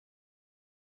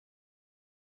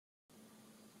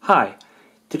Hi,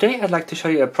 today I'd like to show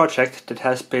you a project that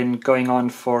has been going on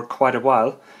for quite a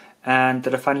while and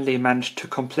that I finally managed to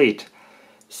complete.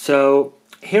 So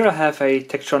here I have a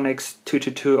Tektronix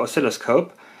 222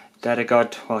 oscilloscope that I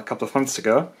got a couple of months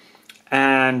ago,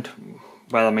 and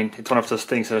it's one of those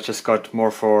things that I just got more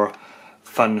for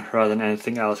fun rather than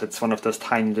anything else. It's one of those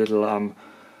tiny little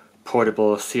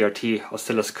portable CRT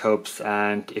oscilloscopes,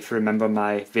 and if you remember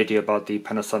my video about the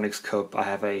Panasonic scope, I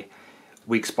have a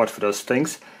weak spot for those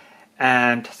things,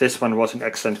 and this one was in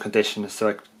excellent condition, so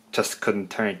I just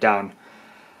couldn't turn it down.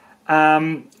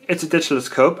 It's a digital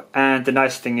scope, and the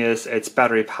nice thing is it's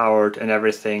battery powered and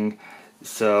everything,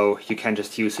 so you can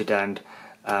just use it and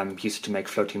use it to make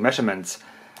floating measurements.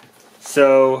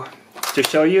 So to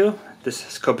show you, this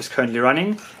scope is currently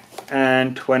running,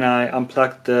 and when I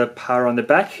unplug the power on the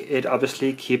back, it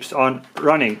obviously keeps on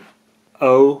running.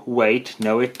 Oh wait,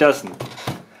 no it doesn't.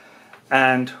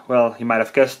 And well, you might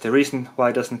have guessed the reason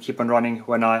why it doesn't keep on running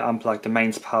when I unplug the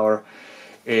mains power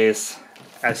is,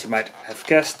 as you might have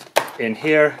guessed, in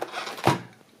here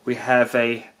we have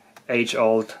a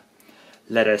age-old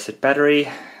lead-acid battery,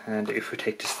 and if we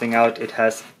take this thing out, it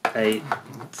has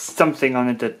something on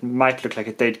it that might look like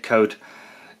a date code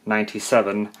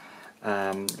 97.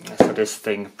 So this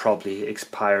thing probably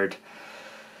expired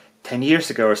 10 years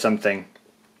ago or something.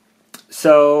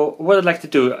 So what I'd like to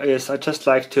do is I'd just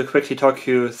like to quickly talk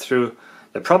you through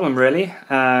the problem really,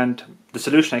 and the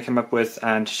solution I came up with,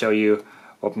 and show you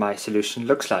what my solution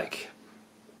looks like.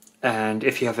 And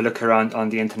if you have a look around on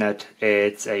the internet,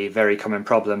 it's a very common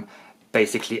problem.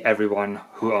 Basically everyone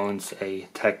who owns a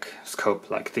tech scope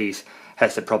like these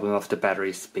has the problem of the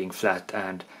batteries being flat,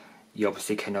 and you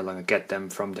obviously can no longer get them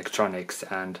from Tektronix,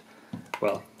 and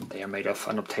well, they are made of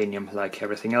unobtainium like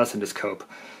everything else in the scope.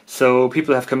 So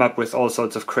people have come up with all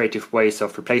sorts of creative ways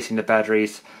of replacing the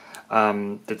batteries.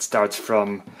 That starts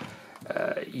from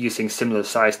using similar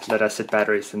sized lead acid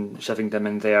batteries and shoving them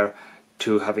in there,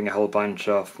 to having a whole bunch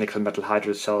of nickel metal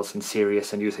hydride cells in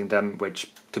series and using them,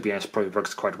 which to be honest probably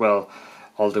works quite well,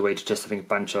 all the way to just having a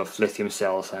bunch of lithium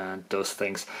cells and those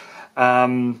things.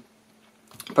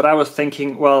 But I was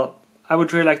thinking, well, I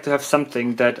would really like to have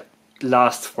something that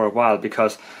lasts for a while,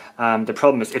 because the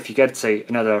problem is if you get, say,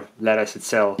 another lead acid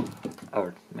cell,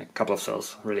 or a couple of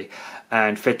cells really,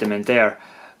 and fit them in there,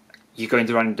 you're going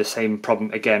to run into the same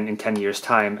problem again in 10 years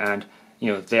time, and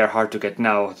you know, they're hard to get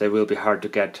now, they will be hard to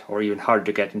get, or even harder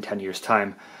to get in 10 years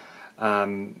time.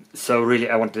 So really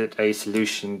I wanted a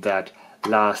solution that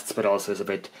lasts, but also is a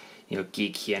bit, you know,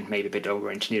 geeky and maybe a bit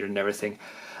over-engineered and everything.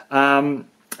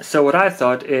 So what I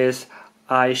thought is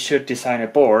I should design a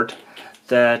board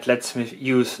that lets me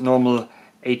use normal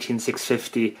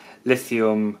 18650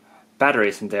 lithium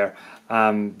batteries in there.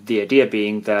 The idea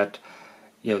being that,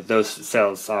 you know, those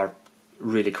cells are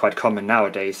really quite common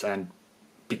nowadays, and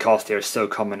because they're so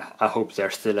common, I hope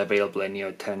they're still available in, you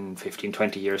know, 10, 15,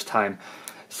 20 years time.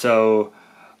 So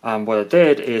what I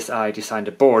did is I designed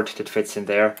a board that fits in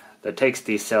there, that takes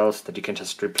these cells that you can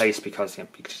just replace, because you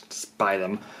can just buy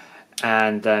them,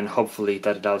 and then hopefully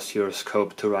that allows your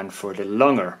scope to run for a little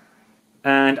longer.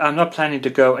 And I'm not planning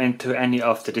to go into any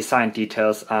of the design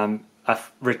details.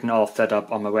 I've written all of that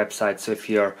up on my website, so if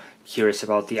you're curious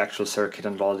about the actual circuit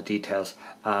and all the details,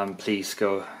 please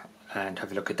go and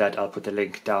have a look at that. I'll put the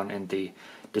link down in the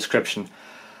description.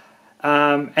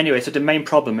 Anyway, so the main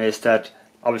problem is that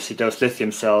obviously those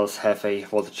lithium cells have a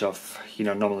voltage of, you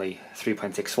know, normally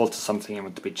 3.6 volts or something, and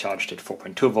want to be charged at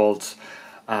 4.2 volts.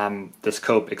 The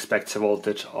scope expects a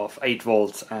voltage of 8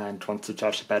 volts and wants to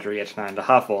charge the battery at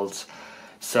 9.5 volts.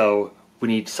 So we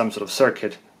need some sort of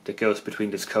circuit that goes between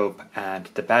the scope and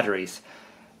the batteries.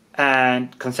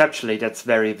 And conceptually that's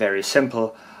very, very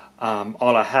simple.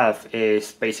 All I have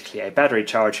is basically a battery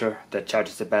charger that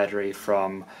charges the battery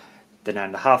from the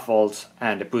 9.5 volts,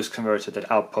 and a boost converter that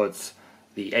outputs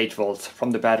the 8 volts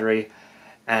from the battery,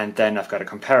 and then I've got a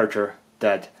comparator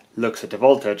that looks at the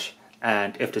voltage,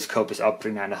 and if the scope is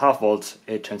outputting 9.5 volts,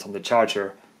 it turns on the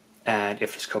charger, and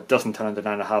if the scope doesn't turn on the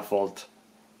 9.5 volt,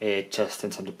 it just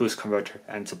turns on the boost converter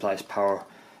and supplies power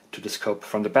to the scope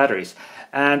from the batteries.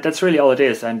 And that's really all it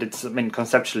is, and it's, I mean,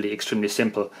 conceptually extremely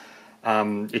simple.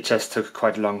 It just took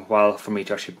quite a long while for me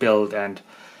to actually build and,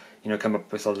 you know, come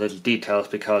up with all the little details,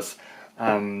 because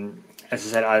as I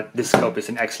said, this scope is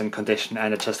in excellent condition,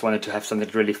 and I just wanted to have something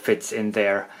that really fits in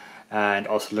there and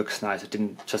also looks nice. I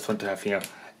didn't just want to have, you know,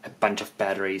 a bunch of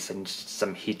batteries and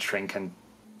some heat shrink. And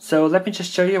so let me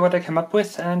just show you what I came up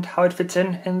with and how it fits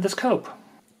in the scope.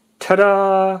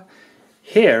 Ta-da!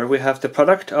 Here we have the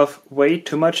product of way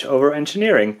too much over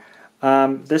engineering.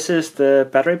 This is the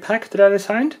battery pack that I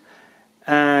designed,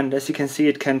 And as you can see,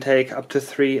 it can take up to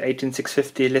 3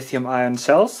 18650 lithium-ion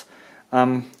cells.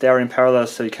 They are in parallel,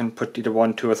 so you can put either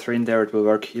 1, 2 or 3 in there, it will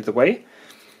work either way.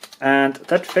 And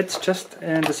that fits just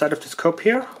in the side of the scope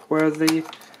here, where the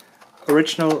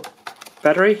original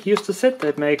battery used to sit.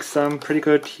 It makes pretty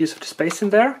good use of the space in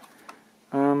there.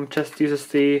 Just uses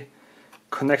the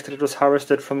connector that was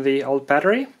harvested from the old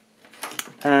battery.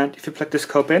 And if you plug the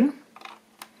scope in,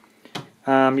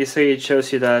 you see it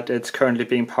shows you that it's currently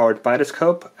being powered by the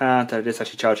scope and that it is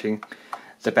actually charging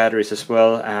the batteries as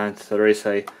well, and there is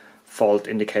a fault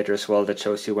indicator as well that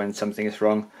shows you when something is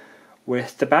wrong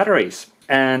with the batteries.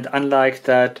 And unlike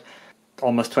that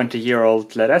almost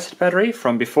 20-year-old lead acid battery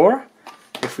from before,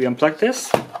 if we unplug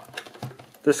this,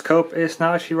 the scope is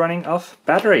now actually running off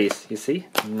batteries. You see,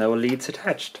 no leads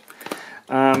attached.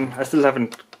 I still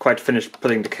haven't quite finished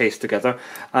putting the case together,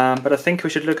 but I think we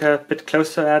should look a bit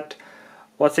closer at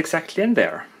what's exactly in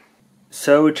there.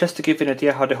 So just to give you an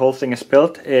idea how the whole thing is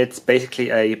built, it's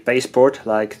basically a baseboard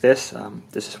like this.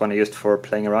 This is one I used for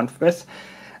playing around with.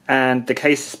 And the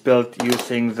case is built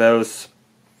using those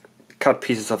cut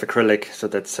pieces of acrylic, so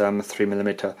that's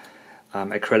 3mm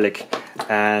acrylic,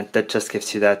 and that just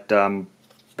gives you that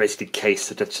basically case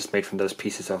that's just made from those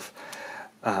pieces of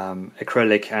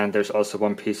acrylic. And there's also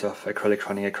one piece of acrylic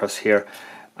running across here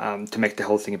to make the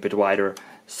whole thing a bit wider,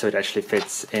 so it actually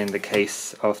fits in the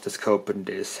case of the scope and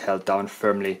is held down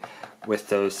firmly with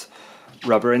those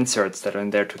rubber inserts that are in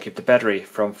there to keep the battery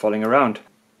from falling around.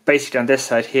 Basically on this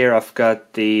side here I've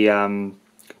got the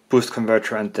boost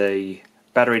converter and the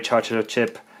battery charger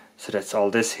chip, so that's all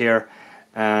this here.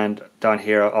 And down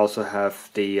here I also have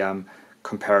the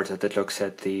comparator that looks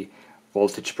at the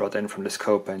voltage brought in from the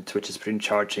scope and switches between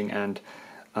charging and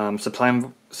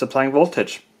supplying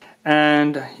voltage.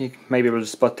 And you may be able to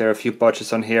spot there a few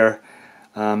botches on here.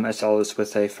 As always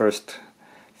with a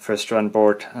first run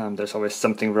board, there's always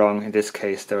something wrong. In this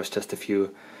case there was just a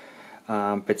few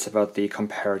bits about the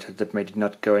comparator that made it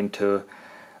not go into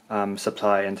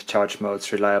supply and charge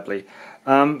modes reliably.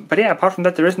 But yeah, apart from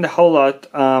that there isn't a whole lot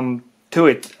to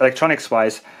it electronics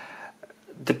wise.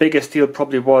 The biggest deal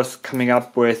probably was coming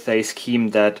up with a scheme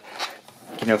that,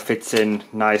 you know, fits in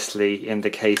nicely in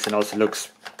the case and also looks,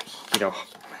 you know,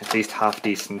 at least half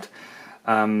decent.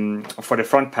 For the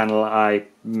front panel I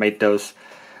made those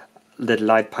little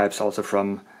light pipes also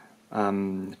from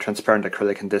transparent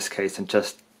acrylic in this case, and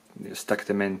just stuck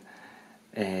them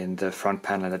in the front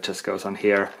panel that just goes on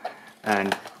here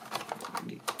and,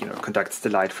 you know, conducts the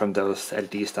light from those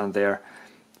LEDs down there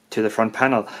to the front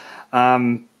panel.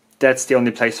 That's the only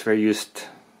place where I used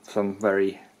some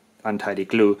very untidy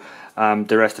glue.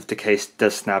 The rest of the case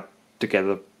does snap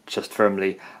together just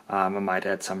firmly. I might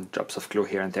add some drops of glue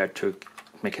here and there to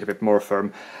make it a bit more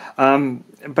firm.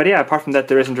 But yeah, apart from that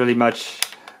there isn't really much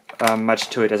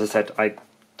to it. As I said, I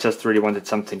just really wanted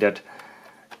something that,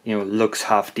 you know, looks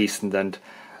half decent, and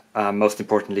most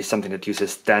importantly something that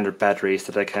uses standard batteries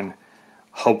that I can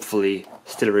hopefully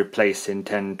still replace in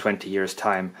 10-20 years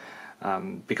time,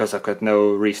 because I've got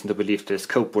no reason to believe this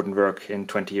scope wouldn't work in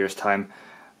 20 years time.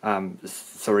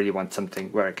 So I really want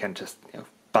something where I can just, you know,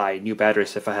 buy new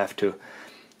batteries if I have to.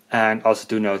 And also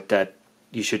do note that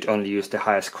you should only use the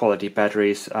highest quality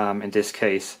batteries. In this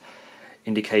case,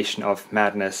 indication of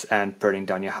madness and burning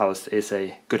down your house is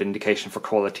a good indication for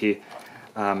quality,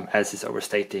 as is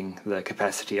overstating the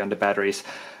capacity on the batteries.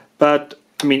 But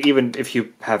I mean, even if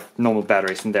you have normal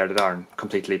batteries in there that aren't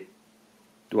completely,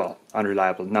 well,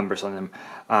 unreliable numbers on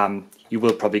them, you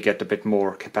will probably get a bit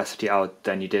more capacity out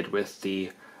than you did with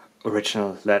the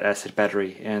original lead acid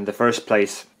battery in the first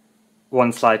place.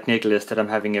 One slight niggle is that I'm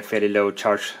having a fairly low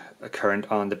charge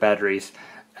current on the batteries,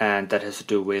 and that has to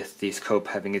do with the scope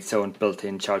having its own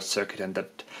built-in charge circuit, and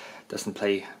that doesn't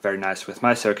play very nice with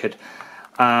my circuit.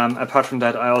 Apart from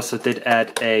that, I also did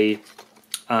add a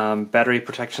battery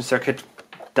protection circuit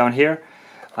down here,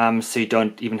 so you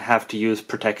don't even have to use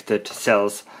protected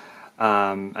cells,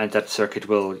 and that circuit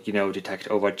will, you know, detect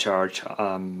overcharge,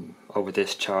 over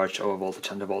discharge, over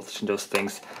voltage, under voltage, and those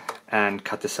things, and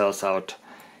cut the cells out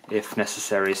if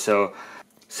necessary. So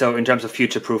in terms of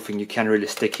future proofing, you can really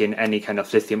stick in any kind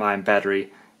of lithium-ion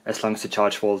battery. As long as the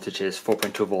charge voltage is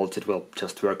 4.2 volts, it will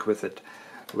just work with it,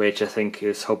 which I think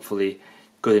is hopefully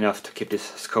good enough to keep this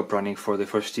scope running for the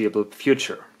foreseeable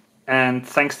future. And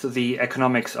thanks to the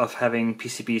economics of having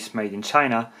PCBs made in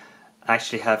China, I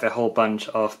actually have a whole bunch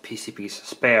of PCBs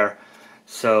spare.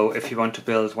 So if you want to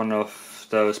build one of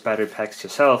those battery packs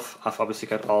yourself, I've obviously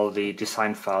got all the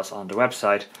design files on the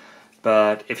website.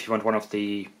 But if you want one of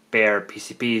the bare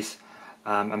PCBs,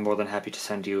 I'm more than happy to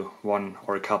send you one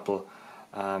or a couple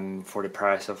for the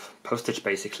price of postage,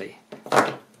 basically.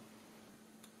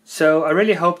 So I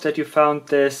really hope that you found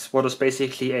this, what was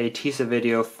basically a teaser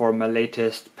video for my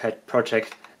latest pet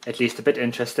project, at least a bit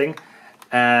interesting.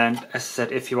 And as I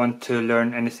said, if you want to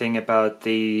learn anything about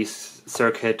the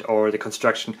circuit or the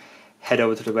construction, head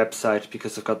over to the website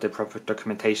because I've got the proper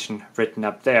documentation written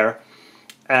up there.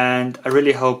 And I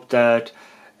really hope that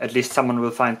at least someone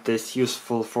will find this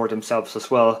useful for themselves as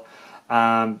well,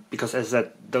 because as I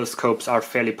said, those scopes are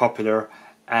fairly popular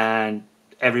and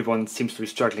everyone seems to be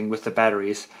struggling with the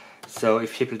batteries. So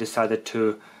if people decided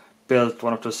to build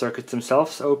one of those circuits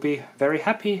themselves, I would be very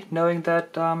happy knowing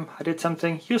that I did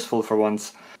something useful for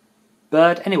once.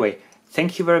 But anyway,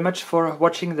 thank you very much for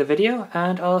watching the video,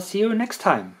 and I'll see you next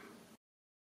time.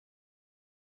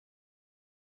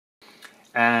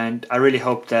 And I really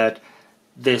hope that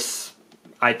this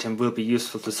item will be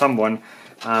useful to someone,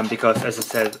 because as I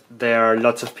said, there are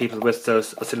lots of people with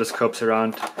those oscilloscopes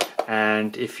around,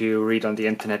 and if you read on the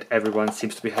internet, everyone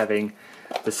seems to be having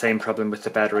the same problem with the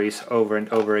batteries over and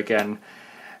over again.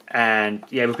 And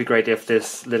yeah, it would be great if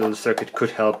this little circuit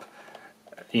could help,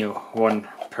 one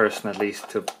person at least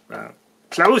to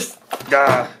close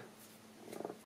the